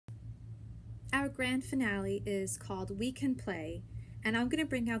Our grand finale is called We Can Play, and I'm going to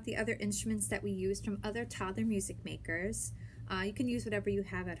bring out the other instruments that we used from other toddler music makers. You can use whatever you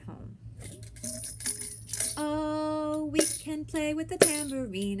have at home. Oh, we can play with the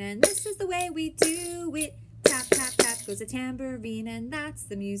tambourine, and this is the way we do it. Tap, tap, tap goes a tambourine, and that's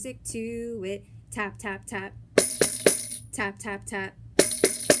the music to it. Tap, tap, tap. Tap, tap, tap.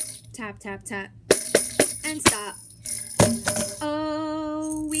 Tap, tap, tap. And stop.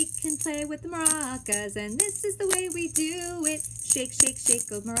 Oh, we can play with the maracas, and this is the way we do it. Shake, shake, shake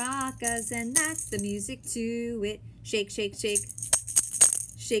goes maracas, and that's the music to it. Shake, shake, shake.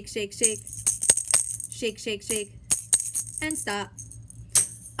 Shake, shake, shake. Shake, shake, shake. And stop.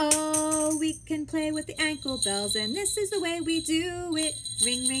 Oh, we can play with the ankle bells, and this is the way we do it.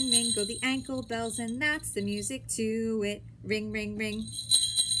 Ring, ring, ring go the ankle bells, and that's the music to it. Ring, ring, ring.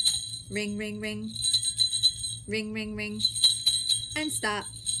 Ring, ring, ring. Ring, ring, ring. And stop.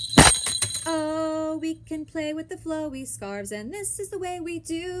 Oh, we can play with the flowy scarves, and this is the way we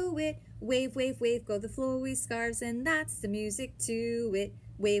do it. Wave, wave, wave go the flowy scarves, and that's the music to it.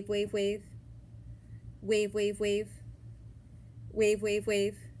 Wave, wave, wave. Wave, wave, wave. Wave, wave,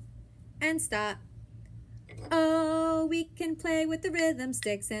 wave. And stop. Oh, we can play with the rhythm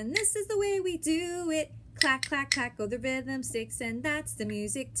sticks, and this is the way we do it. Clack, clack, clack go the rhythm sticks, and that's the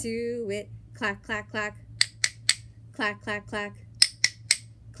music to it. Clack, clack, clack. Clack, clack, clack.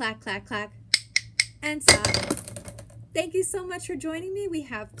 Clack, clack, clack. And stop. Thank you so much for joining me. We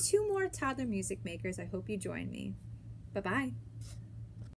have 2 more toddler music makers. I hope you join me. Bye-bye.